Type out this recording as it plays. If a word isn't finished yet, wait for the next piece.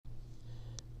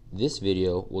This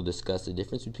video will discuss the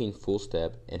difference between full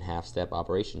step and half step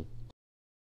operation.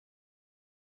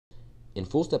 In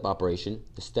full step operation,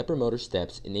 the stepper motor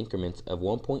steps in increments of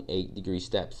 1.8 degree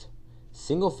steps.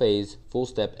 Single phase full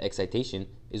step excitation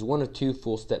is one of two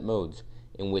full step modes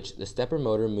in which the stepper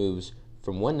motor moves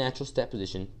from one natural step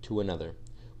position to another,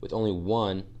 with only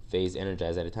one phase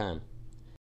energized at a time.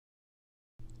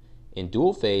 In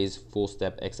dual phase full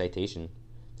step excitation,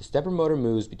 the stepper motor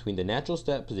moves between the natural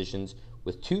step positions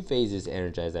with two phases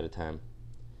energized at a time.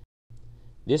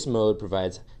 This mode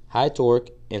provides high torque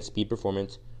and speed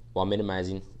performance while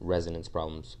minimizing resonance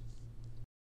problems.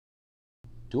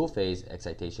 Dual phase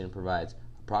excitation provides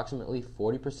approximately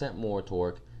 40% more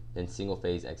torque than single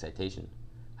phase excitation.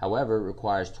 However, it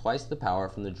requires twice the power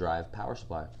from the drive power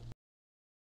supply.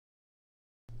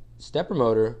 Stepper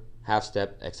motor half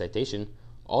step excitation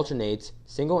alternates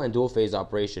single and dual phase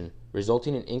operation,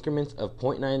 resulting in increments of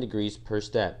 0.9 degrees per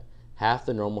step, half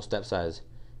the normal step size.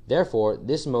 Therefore,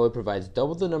 this mode provides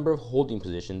double the number of holding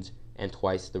positions and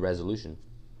twice the resolution.